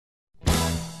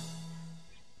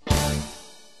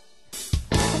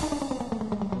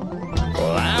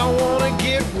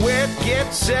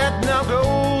get set, now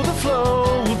go, the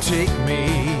flow will take me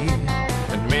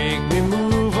and make me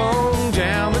move on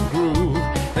down the groove,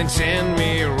 then send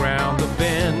me around the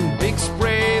bend. Big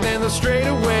spray, then the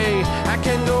straightaway. I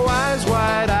can go eyes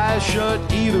wide, eyes shut,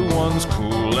 either one's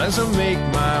cool as I make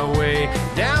my way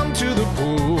down to the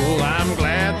pool. I'm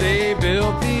glad they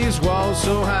built these walls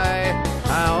so high,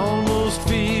 I almost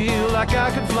feel like I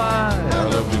could fly. I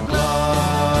love to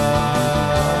glide,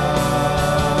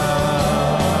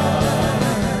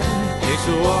 take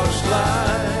the water slide.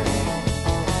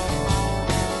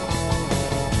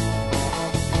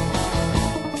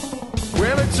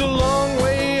 Well, it's a long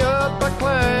way up I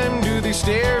climb. Do these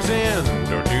stairs end,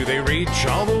 or do they reach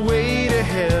all the way to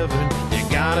heaven? You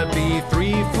gotta be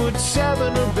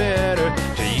 3'7" or better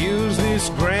to use this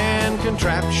grand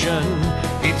contraption.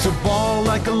 It's a ball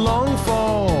like a long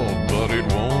fall, but it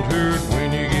won't hurt when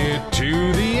you get to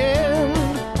the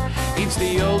end. It's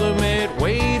the ultimate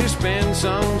way to spend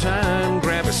some time.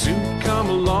 Grab a suit, come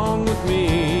along with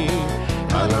me.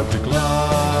 I love to glide.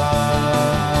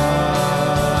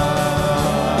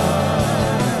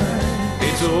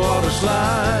 It's a water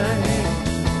slide.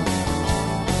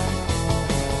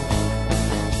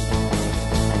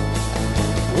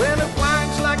 Well, it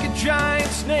winds like a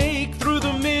giant snake through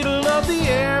the middle of the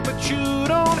air, but you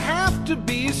don't have to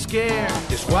be scared.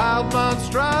 This wild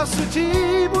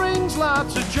monstrosity brings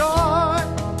lots of joy.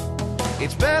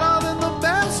 It's better than the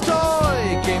best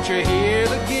toy. Can't you hear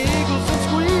the giggles and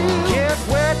squeals? Get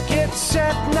wet, get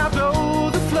set, now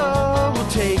go, the flow will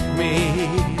take me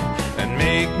and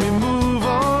make me move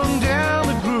on down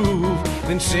the groove,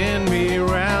 then send me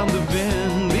around the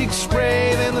bend. Big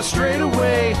spray, then the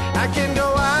straightaway. I can go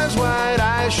eyes wide,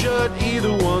 eyes shut,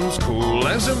 either one's cool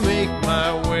as I make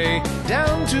my way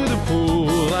down to the pool.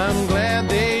 I'm glad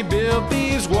they built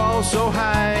these walls so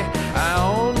high, I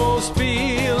almost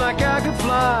feel like I could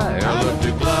fly. I love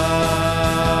to glide.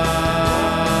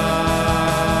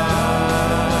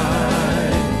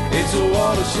 It's a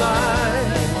water slide.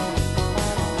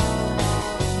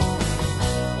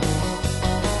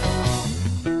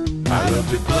 I love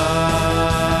to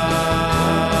glide.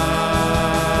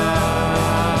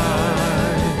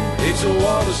 It's a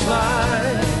water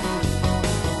slide.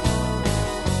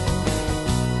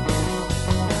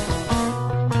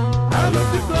 I love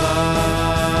to glide.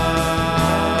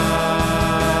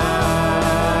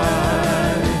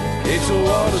 It's a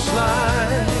water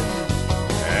slide.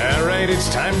 All right, it's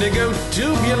time to go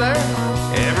tubular.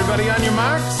 Everybody on your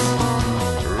marks?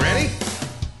 Ready?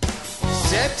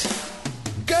 Set.